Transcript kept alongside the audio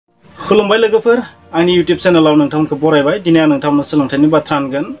खुलुमबाय लोगोफोर आंनि YouTube चेनेलाव नोंथांमोनखौ बरायबाय। दिनै आं नोंथांमोननो सोलोंथाइनि बाथ्रा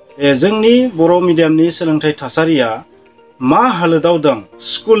होनगोन। जोंनि बर' मिडियामनि सोलोंथाइ थासारिया मा हालोदाव दं,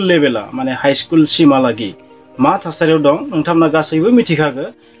 स्कुल लेभेला माने हाई स्कुल सिमालागि मा थासारियाव दं नोंथांमोना गासैबो मिथिखागो।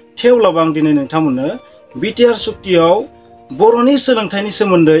 थेवब्लाबो आं दिनै नोंथांमोननो बिटिआर सुक्तियाव बर'नि सोलोंथाइनि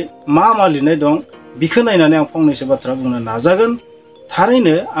सोमोन्दै मा लिरनाय दं बिखौ नायनानै आं फंनैसो बाथ्रा बुंनो नाजागोन।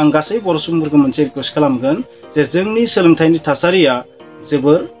 थारैनो आं गासै बर' सुबुंफोरखौ मोनसे रिक्वेस्ट खालामगोन जे जोंनि सोलोंथाइनि थासारिया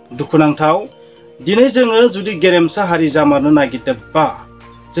जोबोर दुखुनांथाव। दिनै जोङो जुदि गेरेमसा हारि जामारनो नागिरदोंबा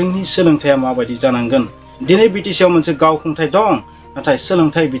जोंनि सोलोंथाइया माबायदि जानांगोन। दिनै बिटिसिआव मोनसे गावखुंथाय दं, नाथाय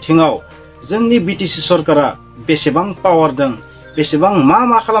सोलोंथाइ बिथिङाव जोंनि बिटिसि सरकारा बेसेबां पावार दं, बेसेबां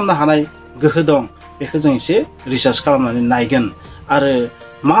मा खालामनो हानाय गोहो दं बेखौ जों एसे रिसार्च खालामनानै नायगोन आरो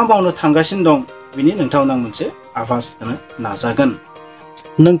मा मावनो थांगासिनो दं बिनि नोंथांमोन आं मोनसे आभास होनो नाजागोन।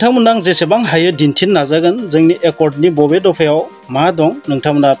 नोंथांमोननो आं जेसेबां हायो दिन्थिनो नाजागोन जोंनि एकर्डनि बबे दफायाव मा दं।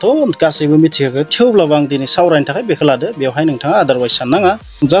 नोंथांमोनाथ' गासैबो मिथिखागौ, थेवब्लाबो आं दिनै सावरायनो थाखाय बेखौ लादो। बेवहाय नोंथाङा आदारवाइस साननाङा,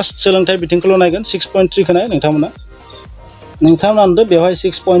 जास्ट सोलोंथाइ बिथिंखौल' नायगोन। 6.3 खौ नाय नोंथांमोना नुदो बेवहाय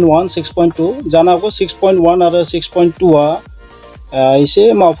 6.1 6.2 जानो हागौ। 6.1 आरो 6.2 एसे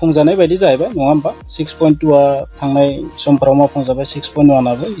मावफुंजानाय बायदि जाहैबाय, नङा होमबा? 6.2 थांनाय समफोराव मावफुंजाबाय, 6.1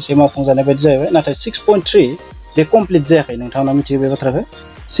 आबो एसे मावफुंजानाय बायदि जाहैबाय, नाथाय 6.3 बे कमप्लिट जायाखै। नोंथाङा मिथियो बे बाथ्राखौ।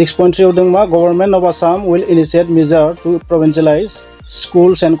 6.3 दं मा? Government of Assam will initiate major to प्रोविंशियलाइज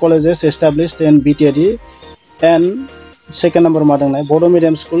schools and colleges established in BTAD and second number मा दंनाय Bodo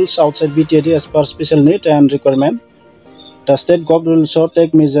medium schools outside BTAD as per special need and requirement. The state government will also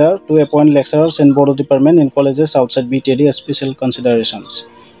take measure to appoint lecturers in Bodo department in colleges outside BTAD as special considerations.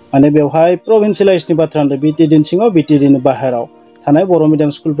 माने बेवहाय प्रोविंशियलाइजनि बाथ्रा होनदों। BTAD सिङाव BTAD नि बाहेराव थानाय बर'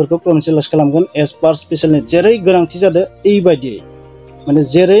 medium स्कुलफोरखौ प्रोविंशियलाइज खालामगोन एज पार स्पेशल निड। जेरै गोनांथि जादों एबायदियै, माने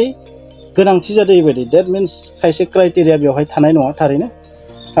जेरै गोनांथि जादों एबायदि। डेट मिन्स खायसे क्राइटेरिया बेवहाय थानाय नङा थारैनो।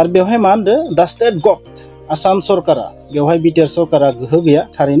 आरो बेवहाय मा होनदों? दा स्टेट गभर्नमेन्ट आसाम सरकारा, बेवहाय बिटिआर सरकारा गोहो गैया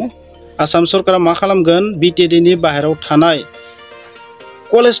थारैनो। आसाम सरकारा मा खालामगोन? BTAD नि बाहेराव थानाय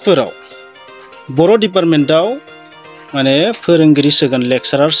कलेजफोराव बर' डिपार्टमेन्टआव माने फोरोंगिरि सोगोन,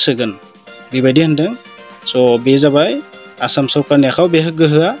 लेक्सारार सोगोन, बेबायदि होनदों। स' बे जाबाय आसाम सरकारनि आखायाव बे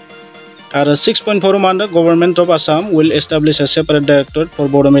गोहोआ। आरो 6.4 मा होनदों? Government of Assam will establish A separate directorate four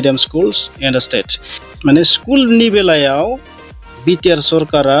बड' medium schools in the state. माने स्कुलनि बेलायाव बिटिआर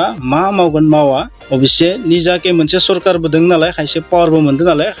सरकारा मा मावगोन मावा, अबयसे निजाके मोनसे सरकारबो दं नालाय, खायसे पावारबो मोनदों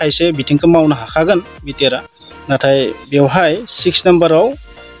नालाय, खायसे बिथिंखौ मावनो हाखागोन बिटिआरआ। नाथाय बेवहाय 6 नाम्बाराव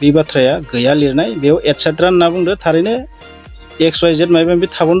बे बाथ्राया गैया लिरनाय। बेयाव एटसेट्रा होनना बुंदो। थारैनो XYZ माबा माबि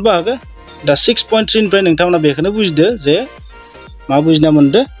थाबोनोबो हागौ। दा 6.3 निफ्राय नोंथांमोना बेखौनो बुजिदो जे मा बुजिना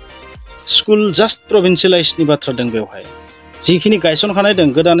मोनदो? स्कुल जास्ट प्रोविन्शियलाइजनि बाथ्रा दं बेवहाय। जिखिनि गायसनखानाय दं,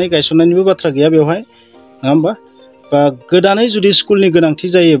 गोदानै गायसननायनिबो बाथ्रा गैया बेवहाय, नङा होमबा? बा गोदानै जुदि स्कुलनि गोनांथि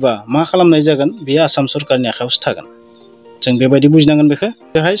जायोबा मा खालामनाय जागोन, बेयो आसाम सरकारनि आखायावसो थागोन। जों बेबायदि बुजिनांगोन बेखौ।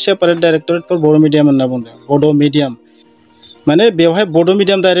 बेवहाय सेपारेट डाइरेक्टरेट फर बर' मिडियाम होनना बुंदों। बड' मिडियाम माने बेवहाय बड'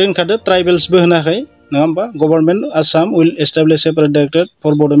 मिडियाम डाइरेक्ट होनखादो, ट्राइबेल्सबो होनाखै, नङा होमबा? Government Assam will establish separate directorate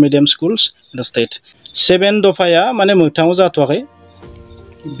four बड' medium schools in the state. 7 दफाया माने मोगथाङाव जाथ'वाखै,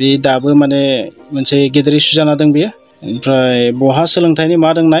 बे दाबो माने मोनसे गेदेर इस्यु जाना दं बेयो। ओमफ्राय बहा सोलोंथाइनि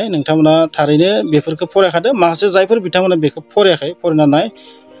मा दंनाय नोंथांमोना थारैनो बेफोरखौ फरायखादो। माखासे जायफोर बिथांमोना बेखौ फरायाखै, फरायनानै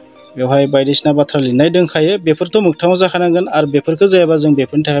बेवहाय बायदिसिना बाथ्रा लिरनाय दंखायो, बेफोरथ' मोगथाङाव जाखानांगोन। आरो बेफोरखौ जायाबा जों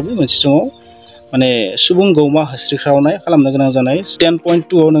बेफोरनि थाखायबो मोनसे समाव माने सुबुं गौमा होस्रिख्रावनाय खालामनो गोनां जानाय।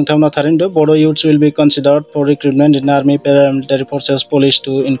 10.2 आव नोंथांमोना थारैनो बड' youths will be considered for recruitment in army, paramilitary forces, police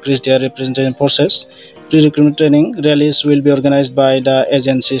to increase their representation forces. Pre-recruitment training rallies will be organized by the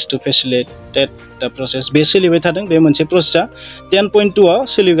agencies to facilitate the process. बे सोलिबाय थादों, बे मोनसे प्रसेसा 10.2 आव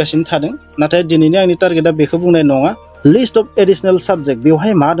सोलिगासिनो थादों। नाथाय दिनैनि आंनि टारगेटआ बेखौ बुंनाय नङा। लिस्ट अफ एडिशनेल साबजेक्ट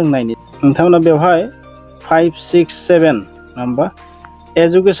बेवहाय मा दं नायनि नोंथांमोना। बेवहाय 5, 6, 7 number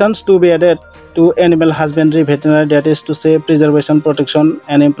educations to be added to animal husbandry, veterinary, that is to say preservation, protection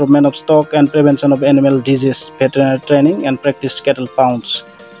and improvement of stock and prevention of animal disease, veterinary training and practice cattle pounds.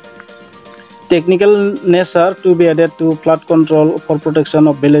 Technical nature to be added to flood control for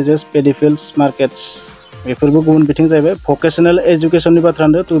protection of villages, paddy fields, markets. बेफोरबो गुबुन बिथिं जाहैबाय। vocational education नि बाथ्रा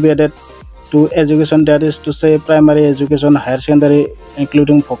होनदों to be added to education, that is to say primary education, higher secondary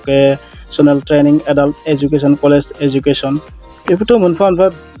including vocational training, adult education, college education. बेफोरथ' मोनफा मोनफा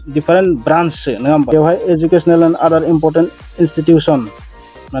डिफारेन्ट ब्रान्च नङा होमबा? बेवहाय एजुकेशनेल एन्ड आदार इम्पर्टेन्ट इन्स्टिटिउसन,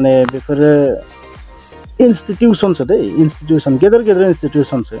 माने बेफोरो इन्स्टिटिउसनसो दै, इन्स्टिटिउसन, गेदेर गेदेर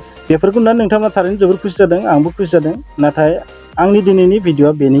इन्स्टिटिउसनसो। बेफोरखौ नुनानै नोंथांमोना थारैनो जोबोर खुसि जादों, आंबो खुसि जादों। नाथाय आंनि दिनैनि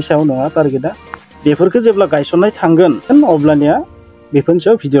भिडिअआ बेनि सायाव नङा टारगेटआ। बेफोरखौ जेब्ला गायसननाय थांगोन अब्लानिया बेफोरनि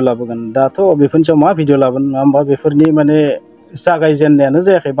सायाव भिडिअ लाबोगोन। दाथ' बेफोरनि सायाव मा भिडिअ लाबोगोन, नङा होमबा? बेफोरनि माने जागायजेननायानो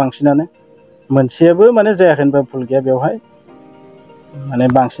जायाखै बांसिनानो मोनसेयाबो माने जायाखै होनबा भुल गैया बेवहाय माने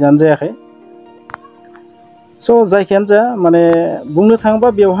बांसिनानो जायाखै स' जायखियानो जा माने बुंनो थाङोबा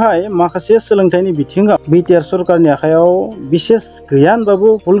बेवहाय माखासे सोलोंथाइनि बिथिङाव बिटिआर सरकारनि आखायाव बिसेस गैया होनबाबो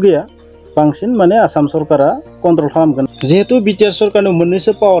भुल गैया बांसिन माने आसाम सरकारा कन्ट्रल खालामगोन जिहेतु बिटिआर सरकारनि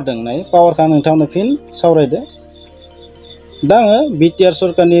मोननैसो पावार दं नाय पावारखौ नोंथांनो फिन सावरायदो दा आङो बिटिआर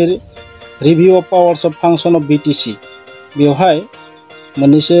सरकारनि review of पावार्स of function of BTC बेवहाय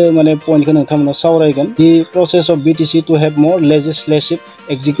मोननैसो माने पइन्टखौ नोंथांमोना सावरायगोन दि process of BTC two have more legislative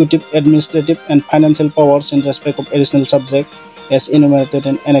executive, administrative, and financial powers in respect of additional subject as enumerated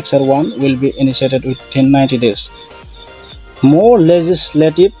in Annexure 1 will be initiated within 90 days. More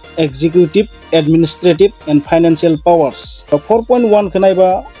legislative, executive, administrative, and financial powers. 4.1 खौ नायबा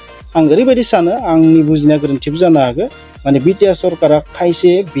आं ओरैबायदि सानो आंनि बुजिनाया गोरोन्थिबो जानो हागौ माने बिटिआर सरकारा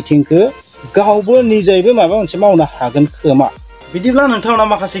खायसे बिथिंखौ गावबो निजायैबो माबा मोनसे मावनो हागोन खोमा बिदिब्ला नोंथांमोना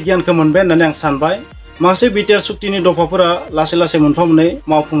माखासे गियानखौ मोनबाय होननानै आं सानबाय माखासे बिटिआर सुक्तिनि दफाफोरा लासै लासै मोनफा मोननै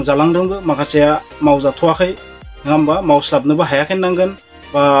मावफुंजालांदोंबो माखासेया मावजाथ'वाखै नङा होमबा मावस्लाबनोबो हायाखै होननांगोन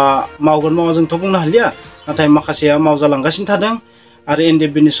बा मावगोन मावा जोंथ' बुंनो हालिया नाथाय माखासेया मावजालांगासिनो थादों आरो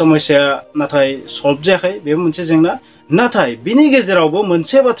एनडिएफबिनि समस्याया नाथाय सल्भ जायाखै बेबो मोनसे जेंना नाथाय बिनि गेजेरावबो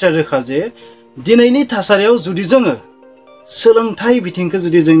मोनसे बाथ्राया रोखा जे दिनैनि थासारियाव जुदि जोङो सोलोंथाइ बिथिंखौ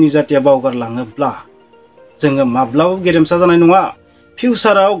जुदि जोंनि जातिया बावगारलाङोब्ला जोङो माब्लाबाबो गेरेमसा जानाय नङा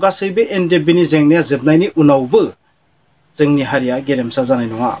फिउचाराव गासैबो एनडिएफबिनि जेंनाया जोबनायनि उनावबो जोंनि हारिया गेरेमसा जानाय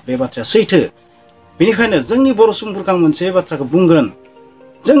नङा बे बाथ्राया सैथो बेनिखायनो जोंनि बर' सुबुंफोरखौ आं मोनसे बाथ्राखौ बुंगोन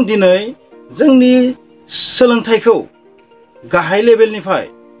जों दिनै जोंनि सोलोंथाइखौ गाहाय लेभेलनिफ्राय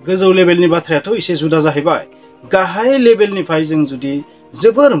गोजौ लेभेलनि बाथ्रायाथ' एसे जुदा जाहैबाय गाहाय लेभेलनिफ्राय जों जुदि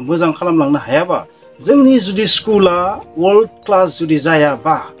जोबोर मोजां खालामलांनो हायाबा जोंनि जुदि स्कुला वर्ल्ड क्लास जुदि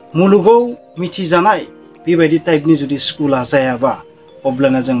जायाबा मुलुगाव मिथिजानाय बेबायदि टाइपनि जुदि स्कुला जायाबा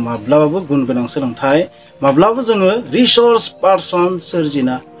अब्लाना जों माब्लाबाबो गुन गोनां सोलोंथाइ माब्लाबाबो जोङो रिसोर्स पार्सन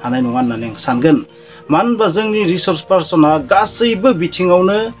सोरजिनो हानाय नङा होननानै आं सानगोन मानो होनबा जोंनि रिसोर्स पार्सना गासैबो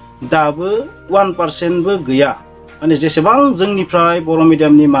बिथिङावनो दाबो 1%बो गैया माने जेसेबां जोंनिफ्राय बर'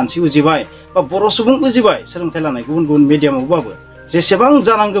 मिडियामनि मानसि उजिबाय बा बर' सुबुं उजिबाय सोलोंथाइ लानाय गुबुन गुबुन मिडियामावबाबो जेसेबां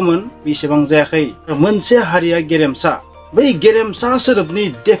जानांगौमोन बेसेबां जायाखै मोनसे हारिया गेरेमसा बै गेरेमसा सोदोबनि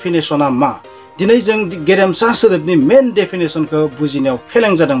डेफिनेसना मा दिनै जों गेरेमसा सोदोबनि मेन डेफिनेसनखौ बुजिनायाव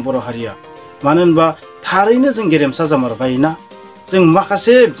फेलें जादों बर' हारिया मानो होनबा थारैनो जों गेरेमसा जामारबायना जों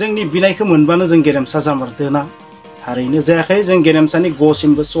माखासे जोंनि बिनायखौ मोनबानो जों गेरेमसा जामारदोना थारैनो जायाखै जों गेरेमसानि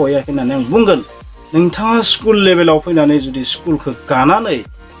गसिमबो सहैयाखै होननानै आं बुंगोन नोंथाङा स्कुल लेभेलाव फैनानै जुदि स्कुलखौ गानानै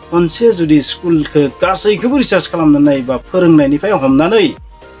खनसे जुदि स्कुलखौ गासैखौबो रिसार्च खालामनो नायोबा फोरोंनायनिफ्राय हमनानै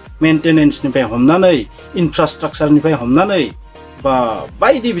मेन्टेनेन्सनिफ्राय हमनानै इनफ्रास्ट्राक्चारनिफ्राय हमनानै बा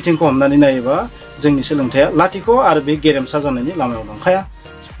बायदि बिथिंखौ हमनानै नायोबा जोंनि सोलोंथाइया लाथिख' आरो बे गेरेमसा जानायनि लामायाव दंखाया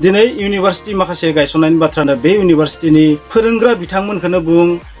दिनै इउनिभार्सिटि माखासे गायसननायनि बाथ्रानो बे इउनिभार्सिटिनि फोरोंग्रा बिथांमोनखौनो बुं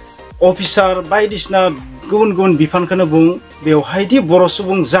अफिसार बायदिसिना गुबुन गुबुन बिफानखौनो बुं बेवहायदि बर'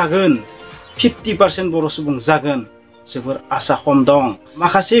 सुबुं जागोन 50% बर' सुबुं जागोन जोबोर आसा खम दं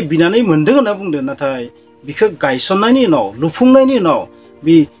माखासे बिनानै मोनदों होनना बुंदों नाथाय बिखौ गायसननायनि उनाव लुफुंनायनि उनाव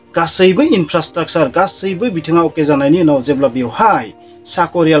बे गासैबो इनफ्रास्ट्राक्चार गासैबो बिथिङाव अके जानायनि उनाव जेब्ला बेवहाय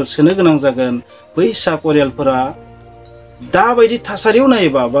साकरियाल सोनो गोनां जागोन बै साकरियालफोरा दाबायदि थासारियाव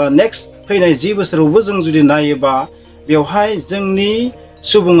नायोबा बा नेक्स्ट फैनाय 10 बोसोरावबो जों जुदि नायोबा बेवहाय जोंनि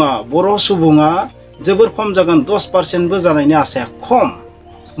सुबुङा बर' सुबुङा जोबोर खम जागोन 10%बो जानायनि आसाया खम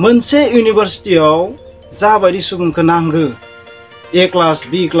मोनसे इउनिभार्सिटियाव जाबायदि सुबुंखौ नांगौ ए क्लास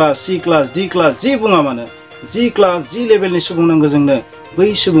बि क्लास सि क्लास डि क्लास जि बुङा मानो जि क्लास जि लेभेलनि सुबुं नांगौ जोंनो बै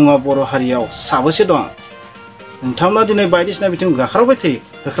सुबुङा बर' हारियाव साबेसे दं नोंथांमोना दिनै बायदिसिना बिथिं होख्रावबाय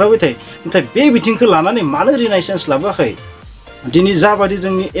थायो नाथाय बे बिथिंखौ लानानै मानो रिनायसेन्स लाबोआखै दिनै जाबायदि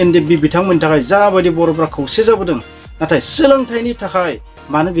जोंनि एनडिएफबि बिथांमोननि थाखाय जाबायदि बर'फ्रा खौसे जाबोदों नाथाय सोलोंथाइनि थाखाय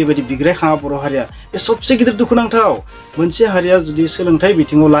मानो बेबायदि बिग्रायखाङा बर' हारिया बे सबसे गिदिर दुखुनांथाव मोनसे हारिया जुदि सोलोंथाइ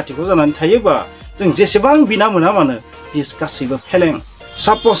बिथिङाव लाथिख' जानानै थायोबा जों जेसेबां बिना मोना मानो बे गासैबो फेलें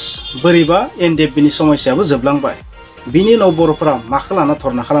सापस बोरैबा एनडिएफबिनि समस्याबो जोबलांबाय बिनि उनाव बर'फोरा माखौ लाना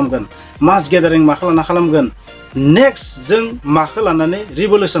धरना खालामगोन मास गेदारिं माखौ लाना खालामगोन नेक्स्ट जों माखौ लानानै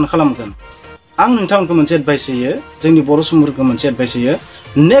रिभलिउसन खालामगोन आं नोंथांमोनखौ मोनसे एडभाइस होयो जोंनि बर' सुबुंफोरखौ मोनसे एडभाइस होयो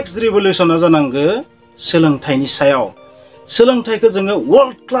नेक्स्ट रिभलिउसना जानांगौ सोलोंथाइनि सायाव सोलोंथाइखौ जोङो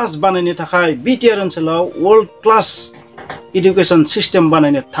वर्ल्ड क्लास बानायनो थाखाय बिटिआर ओनसोलाव वर्ल्ड क्लास एडुकेसन सिस्टेम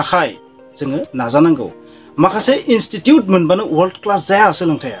बानायनो थाखाय जोङो नाजानांगौ माखासे इनस्टिट्युट मोनबानो वर्ल्ड क्लास जाया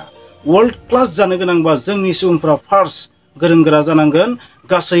सोलोंथाइया वर्ल्ड क्लास जानो गोनांबा जोंनि सुबुंफोरा फार्स्ट गोरों गोरा जानांगोन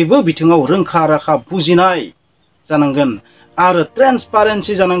गासैबो बिथिङाव रोंखा राखा बुजिनाय जानांगोन आरो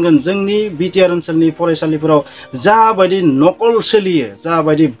ट्रेन्सपारेन्सि जानांगोन जोंनि बिटिआर ओनसोलनि फरायसालिफोराव जाबायदि नकल सोलियो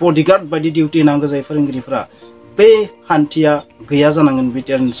जाबायदि बडिगार्ड बायदि डिउटि नांगौ जायो फोरोंगिरिफोरा बे खान्थिया गैया जानांगोन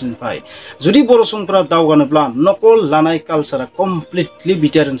बिटिआर ओनसोलनिफ्राय जुदि बर' सुबुंफोरा दावगानोब्ला नकल लानाय कालसारा कमप्लिटलि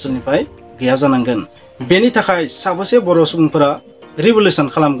बिटिआर ओनसोलनिफ्राय गैया जानांगोन बेनि थाखाय साबेसे बर' सुबुंफोरा रिभलिउसन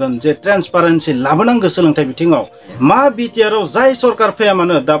खालामगोन जे ट्रेन्सपारेन्सि लाबोनांगौ सोलोंथाइ बिथिङाव मा बिटिआरआव जाय सरकार फैया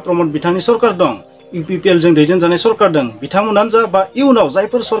मानो दा प्रमद बिथांनि सरकार दं इउपिपिएल जों दैदेनजानाय सरकार दं बिथांमोनानो जा बा इयुनाव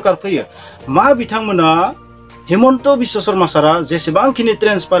जायफोर सरकार फैयो मा बिथांमोना हेमन्त बिश्व शर्मा सारा जेसेबांखिनि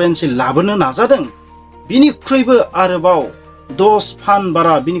ट्रेन्सपारेन्सि लाबोनो नाजादों बिनिख्रुइबो आरोबाव 10 फान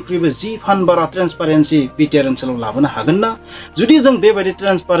बारा बिनिख्रुइबो 10 फान बारा ट्रेन्सपारेन्सि बिटिआर ओनसोलाव लाबोनो हागोन ना जुदि जों बेबायदि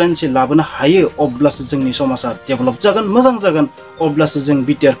ट्रेन्सपारेन्सि लाबोनो हायो अब्लासो जोंनि समाजा डेभेलप जागोन मोजां जागोन अब्लासो जों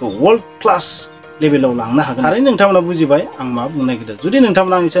बिटिआरखौ वर्ल्ड क्लास लेभेलाव लांनो हागोन थारैनो नोंथांमोना बुजिबाय आं मा बुंनो नागिरदों जुदि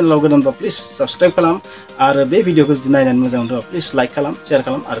नोंथांमोना आंनि चेनेलाव गोदानबा प्लिज साबस्क्राइब खालाम आरो बे भिडिअखौ जुदि नायनानै मोजां मोनदोंबा प्लिज लाइक खालाम शेयार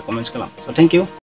खालाम आरो कमेन्ट्स खालाम स थेंक इउ